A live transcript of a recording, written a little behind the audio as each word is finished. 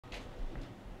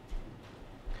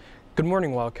Good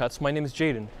morning, Wildcats. My name is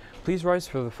Jaden. Please rise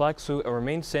for the flag salute and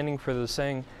remain standing for the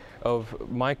saying of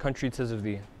My Country 'Tis of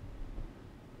Thee.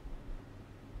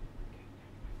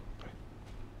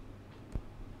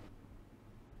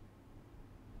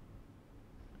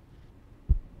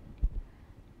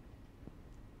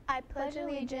 I pledge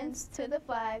allegiance to the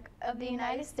flag of the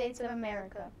United States of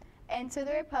America and to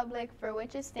the republic for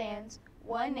which it stands,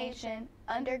 one nation,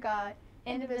 under God,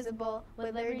 indivisible,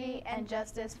 with liberty and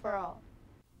justice for all.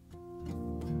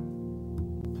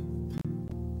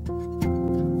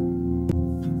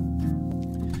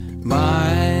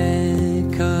 My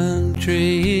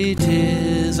country,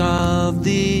 'tis of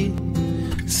thee,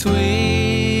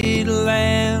 sweet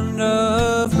land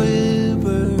of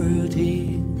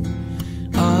liberty,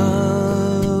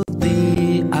 of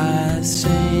thee I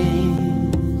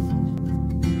sing.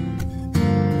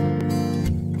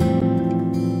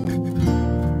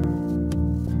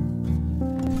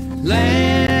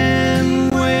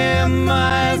 Land where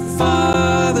my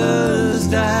fathers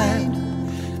died,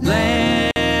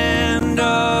 land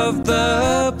of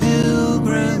the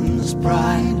Pilgrim's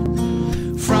pride,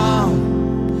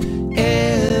 from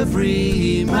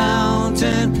every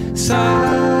mountain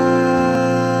side.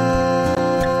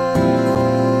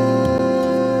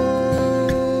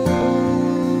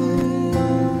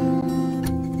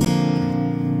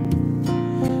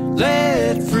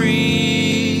 Let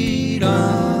freedom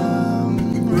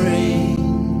reign.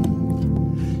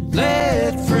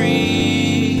 Let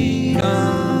freedom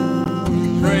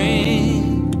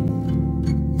reign.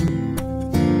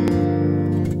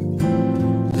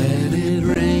 Let it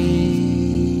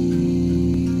rain.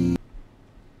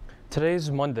 Today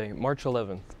is Monday, March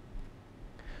 11th.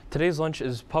 Today's lunch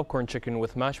is popcorn chicken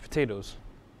with mashed potatoes.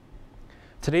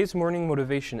 Today's morning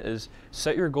motivation is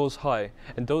Set Your Goals High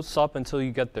and Don't Stop Until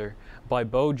You Get There by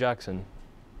Bo Jackson.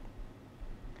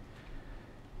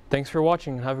 Thanks for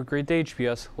watching and have a great day,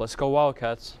 HPS. Let's go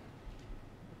Wildcats.